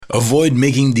Avoid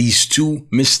making these two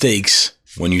mistakes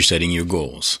when you're setting your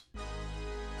goals.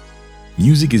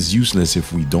 Music is useless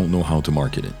if we don't know how to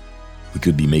market it. We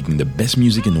could be making the best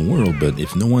music in the world, but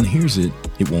if no one hears it,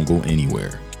 it won't go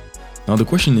anywhere. Now the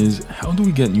question is, how do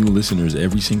we get new listeners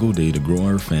every single day to grow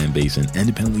our fan base and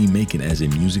independently make it as a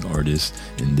music artist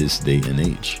in this day and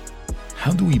age?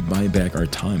 How do we buy back our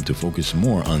time to focus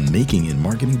more on making and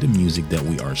marketing the music that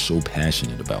we are so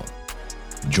passionate about?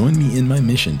 Join me in my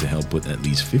mission to help put at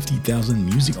least 50,000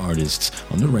 music artists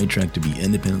on the right track to be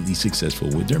independently successful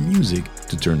with their music,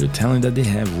 to turn the talent that they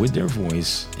have with their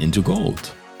voice into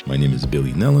gold. My name is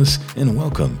Billy Nellis, and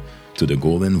welcome to the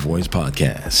Golden Voice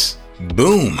Podcast.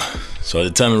 Boom! So at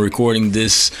the time of recording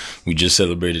this, we just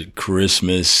celebrated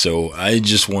Christmas. So I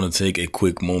just want to take a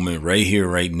quick moment right here,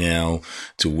 right now,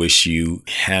 to wish you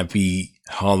happy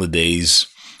holidays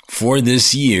for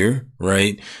this year,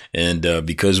 right? And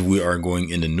because we are going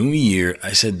in the new year,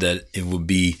 I said that it would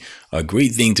be a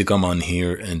great thing to come on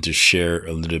here and to share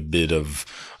a little bit of,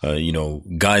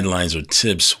 guidelines or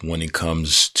tips when it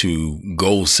comes to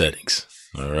goal settings.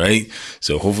 All right.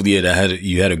 So hopefully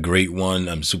you had a great one.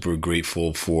 I'm super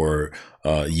grateful for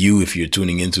you if you're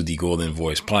tuning into the Golden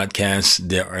Voice Podcast.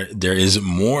 There is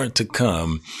more to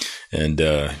come, and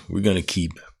we're gonna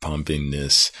keep pumping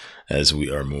this as we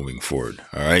are moving forward.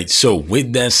 All right. So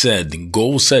with that said,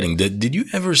 goal setting. Did you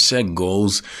ever set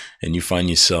goals and you find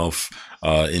yourself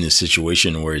in a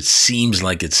situation where it seems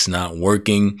like it's not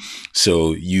working?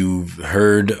 So you've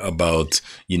heard about,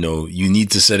 you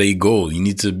need to set a goal. You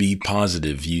need to be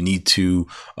positive. You need to,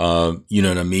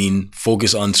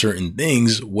 focus on certain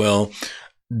things. Well,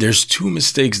 there's two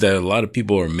mistakes that a lot of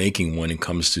people are making when it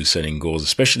comes to setting goals,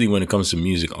 especially when it comes to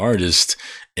music artists.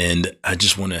 And I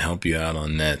just want to help you out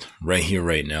on that right here,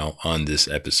 right now on this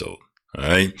episode. All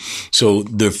right. So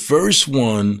the first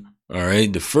one, all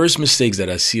right, the first mistakes that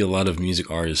I see a lot of music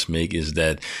artists make is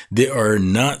that they are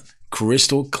not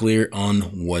crystal clear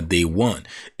on what they want.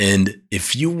 And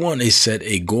if you want to set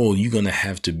a goal, you're going to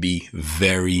have to be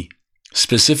very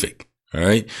specific. All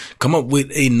right. Come up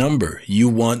with a number. You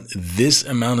want this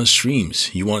amount of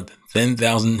streams. You want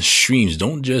 10,000 streams.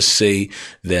 Don't just say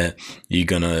that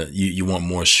you want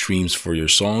more streams for your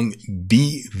song.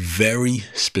 Be very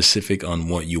specific on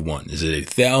what you want. Is it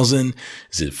 1,000?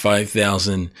 Is it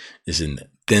 5,000? Is it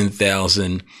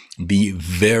 10,000? Be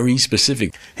very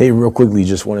specific. Hey, real quickly,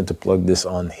 just wanted to plug this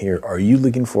on here. Are you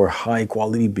looking for high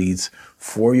quality beats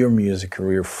for your music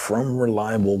career from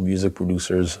reliable music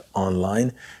producers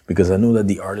online? Because I know that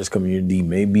the artist community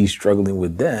may be struggling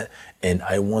with that, and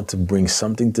I want to bring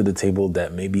something to the table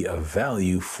that may be of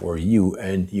value for you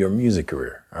and your music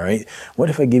career. All right. What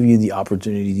if I give you the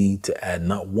opportunity to add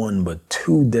not one, but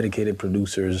two dedicated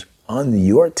producers on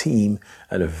your team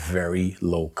at a very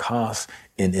low cost?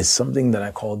 And it's something that I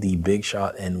call the Big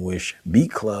Shot and Wish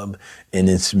Beat Club. And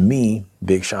it's me,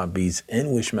 Big Shot Beats and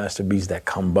Wishmaster Beats, that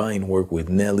combine work with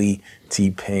Nelly,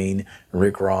 T-Pain,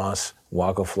 Rick Ross,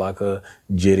 Waka Flocka,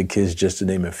 Jadakiss, just to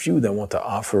name a few, that want to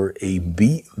offer a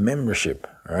beat membership.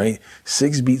 All right.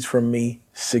 6 beats from me,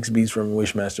 6 beats from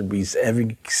Wishmaster Beats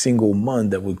every single month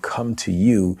that would come to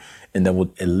you, and that would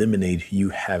eliminate you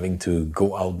having to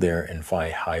go out there and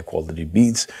find high quality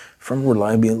beats from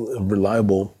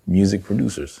reliable music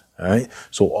producers. All right.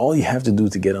 So all you have to do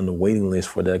to get on the waiting list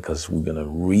for that, because we're going to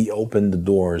reopen the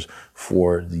doors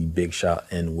for the Big Shot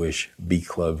and Wish Beat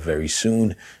Club very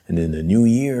soon. And in the new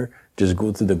year, just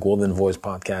go to the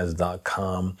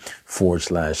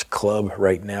goldenvoicepodcast.com/club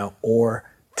right now, or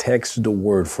text the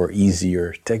word for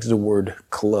easier. Text the word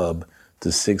club to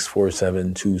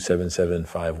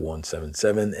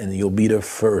 647-277-5177, and you'll be the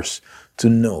first to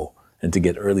know and to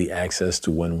get early access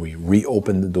to when we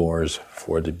reopen the doors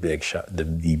for the Big Shot, the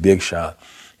Big Shot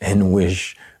and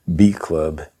Wish Beat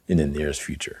Club in the nearest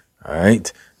future. All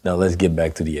right. Now let's get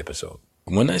back to the episode.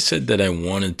 When I said that I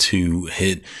wanted to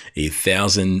hit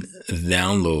 1,000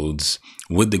 downloads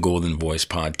with the Golden Voice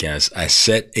Podcast, I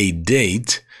set a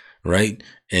date, right?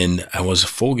 And I was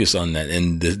focused on that.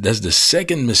 And that's the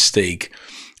second mistake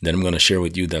that I'm going to share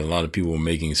with you that a lot of people are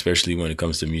making, especially when it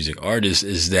comes to music artists,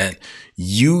 is that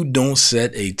you don't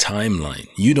set a timeline.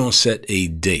 You don't set a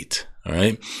date. All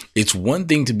right. It's one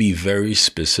thing to be very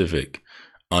specific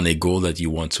on a goal that you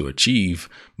want to achieve,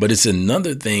 but it's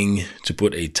another thing to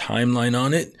put a timeline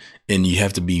on it. And you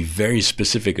have to be very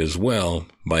specific as well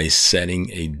by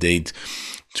setting a date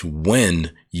to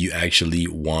when you actually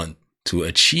want to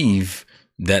achieve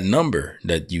that number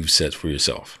that you've set for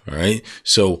yourself. All right.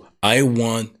 So I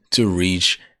want to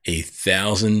reach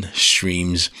 1,000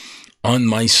 streams on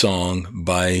my song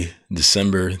by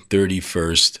December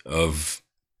 31st of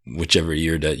whichever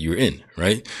year that you're in.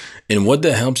 Right. And what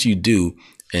that helps you do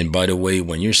And by the way,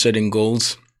 when you're setting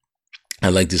goals, I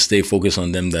like to stay focused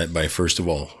on them that by first of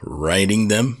all, writing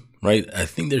them, right? I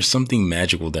think there's something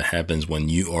magical that happens when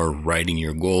you are writing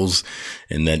your goals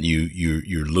and that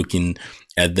you're looking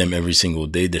at them every single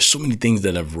day. There's so many things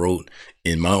that I've wrote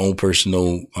in my own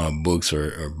personal books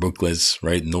or booklets,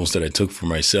 right? Notes that I took for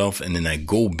myself. And then I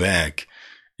go back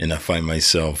and I find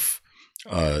myself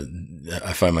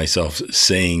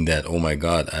saying that, oh my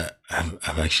God,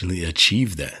 I've actually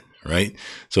achieved that. Right.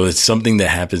 So it's something that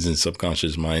happens in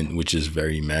subconscious mind, which is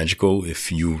very magical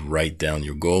if you write down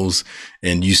your goals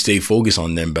and you stay focused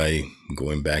on them by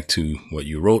going back to what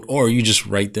you wrote, or you just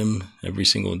write them every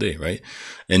single day. Right.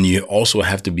 And you also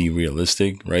have to be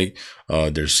realistic. Right.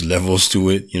 There's levels to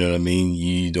it. You know what I mean?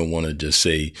 You don't want to just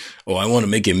say, oh, I want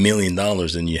to make $1 million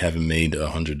and you haven't made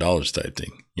 $100 type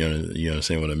thing. You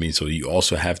understand what I mean? So you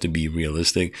also have to be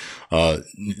realistic.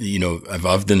 I've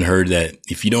often heard that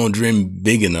if you don't dream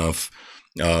big enough,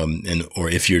 or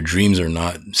if your dreams are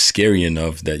not scary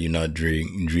enough, that you're not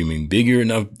dreaming bigger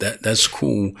enough, that's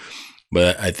cool.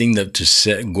 But I think that to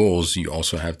set goals, you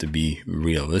also have to be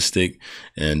realistic.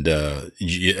 And, I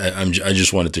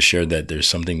just wanted to share that there's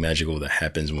something magical that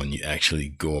happens when you actually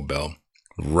go about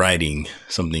writing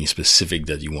something specific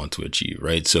that you want to achieve,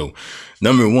 right? So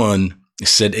number one,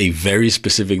 set a very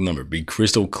specific number. Be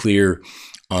crystal clear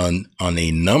on a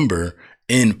number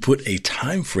and put a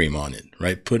time frame on it,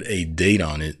 right? Put a date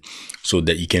on it so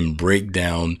that you can break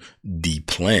down the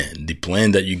plan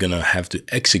that you're going to have to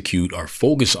execute or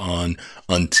focus on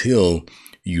until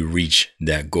you reach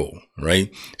that goal,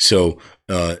 right? So,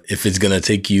 if it's going to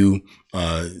take you,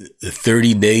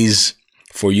 30 days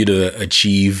for you to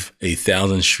achieve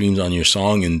 1,000 streams on your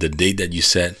song, and the date that you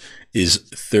set is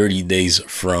 30 days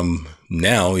from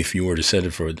now, if you were to set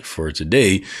it for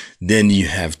today, then you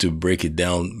have to break it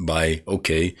down by,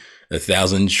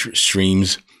 1,000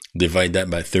 streams, divide that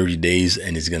by 30 days,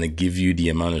 and it's going to give you the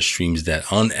amount of streams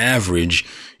that on average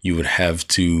you would have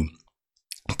to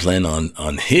plan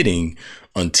on hitting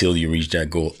until you reach that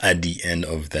goal at the end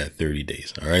of that 30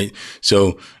 days. All right.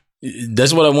 So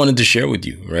that's what I wanted to share with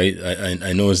you, right?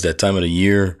 I know it's that time of the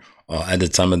year, at the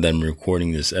time that I'm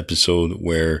recording this episode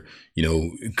where,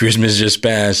 Christmas just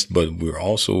passed, but we're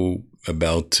also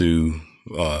about to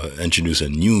introduce a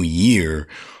new year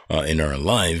in our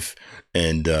life.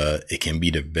 And it can be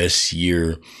the best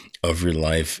year of your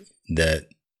life that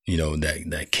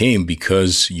came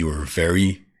because you were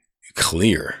very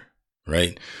clear,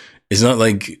 right? It's not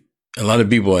like a lot of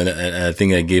people, and I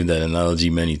think I gave that analogy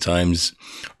many times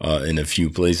in a few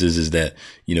places, is that,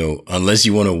 unless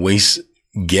you want to waste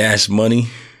gas money,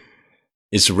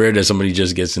 it's rare that somebody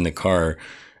just gets in the car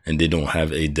and they don't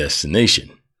have a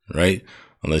destination, right?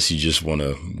 Unless you just want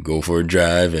to go for a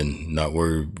drive and not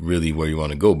worry really where you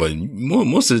want to go. But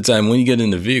most of the time when you get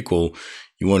in the vehicle,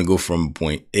 you want to go from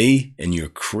point A and you're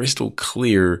crystal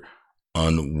clear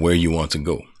on where you want to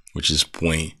go, which is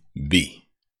point B.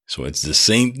 So it's the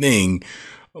same thing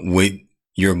with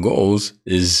your goals.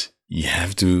 Is you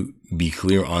have to be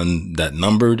clear on that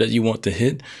number that you want to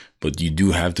hit, but you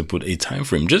do have to put a time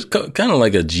frame, just kind of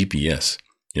like a GPS.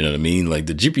 You know what I mean? Like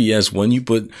the GPS, when you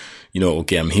put,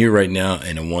 I'm here right now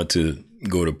and I want to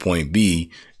go to point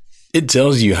B, it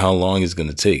tells you how long it's going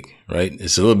to take, right?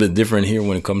 It's a little bit different here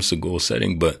when it comes to goal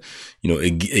setting, but,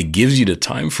 it gives you the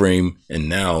time frame, and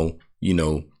now,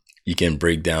 you can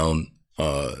break down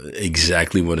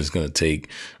exactly what it's going to take,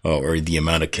 or the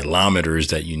amount of kilometers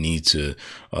that you need to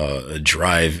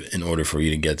drive in order for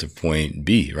you to get to point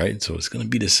B, right? So it's going to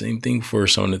be the same thing for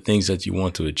some of the things that you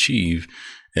want to achieve,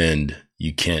 and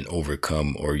you can't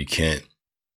overcome, or you can't,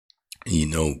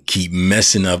 keep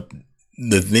messing up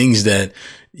the things that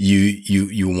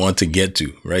you want to get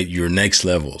to, right? Your next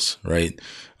levels, right?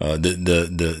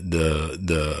 The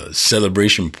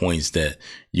celebration points that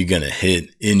you're going to hit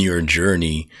in your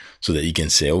journey, so that you can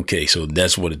say, okay, so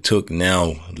that's what it took.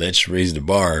 Now let's raise the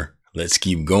bar. Let's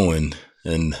keep going,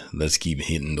 and let's keep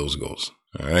hitting those goals.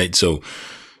 All right. So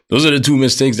those are the two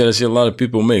mistakes that I see a lot of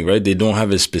people make, right? They don't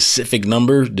have a specific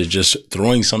number. They're just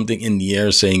throwing something in the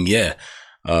air saying,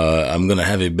 I'm going to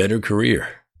have a better career.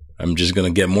 I'm just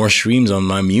going to get more streams on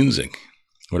my music,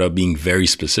 without being very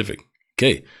specific.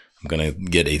 Okay. I'm going to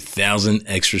get 1,000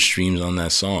 extra streams on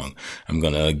that song. I'm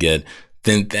going to get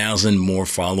 10,000 more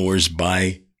followers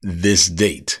by this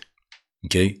date.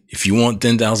 Okay. If you want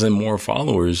 10,000 more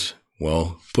followers,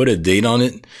 well, put a date on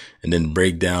it and then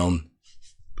break down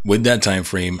with that time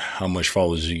frame how much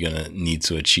followers you're going to need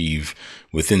to achieve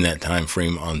within that time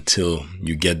frame until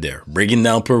you get there. Breaking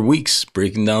down per weeks,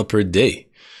 breaking down per day,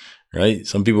 right?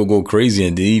 Some people go crazy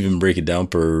and they even break it down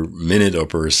per minute or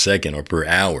per second or per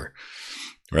hour,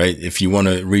 right? If you want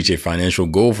to reach a financial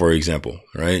goal, for example,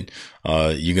 right?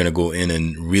 You're going to go in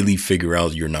and really figure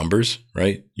out your numbers,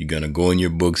 right? You're going to go in your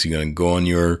books. You're going to go on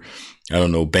your,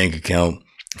 bank account,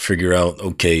 figure out,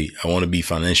 okay, I want to be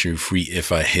financially free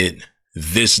if I hit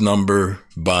this number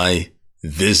by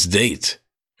this date,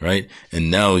 right? And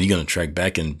now you're going to track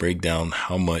back and break down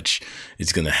how much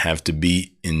it's going to have to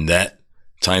be in that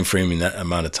time frame, in that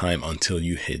amount of time until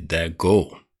you hit that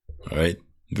goal. All right.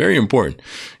 Very important.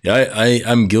 Yeah.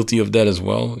 I'm guilty of that as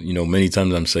well. Many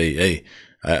times I'm saying, hey,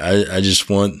 I just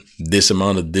want this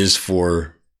amount of this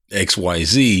for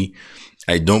XYZ.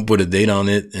 I don't put a date on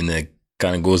it, and that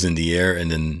kind of goes in the air,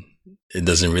 and then it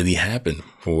doesn't really happen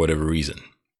for whatever reason.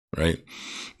 Right.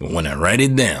 But when I write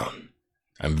it down,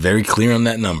 I'm very clear on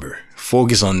that number,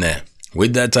 focus on that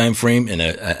with that time frame. And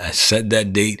I set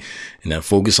that date and I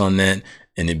focus on that,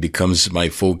 and it becomes my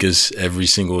focus every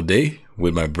single day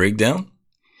with my breakdown.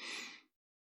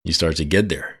 You start to get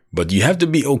there, but you have to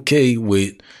be okay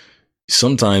with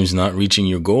sometimes not reaching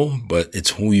your goal, but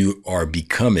it's who you are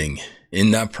becoming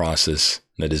in that process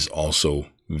that is also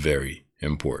very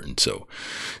important. So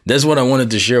that's what I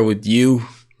wanted to share with you.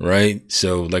 Right.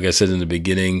 So like I said in the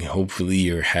beginning, hopefully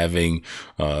you're having,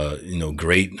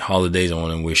 great holidays. I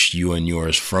want to wish you and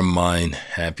yours from mine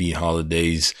happy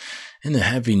holidays and a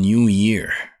happy new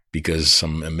year, because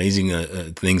some amazing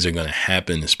things are going to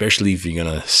happen, especially if you're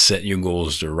going to set your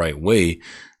goals the right way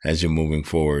as you're moving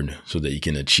forward, so that you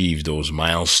can achieve those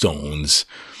milestones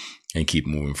and keep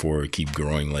moving forward, keep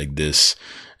growing like this.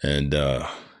 And,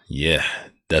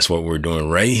 that's what we're doing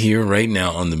right here, right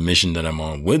now, on the mission that I'm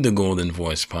on with the Golden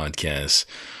Voice podcast,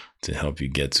 to help you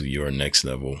get to your next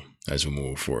level as we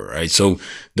move forward. Right. So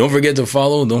don't forget to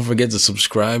follow. Don't forget to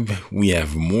subscribe. We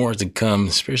have more to come,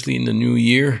 especially in the new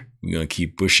year. We're going to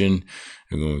keep pushing.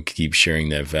 We're going to keep sharing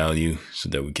that value so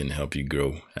that we can help you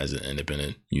grow as an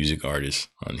independent music artist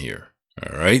on here.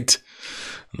 All right.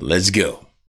 Let's go.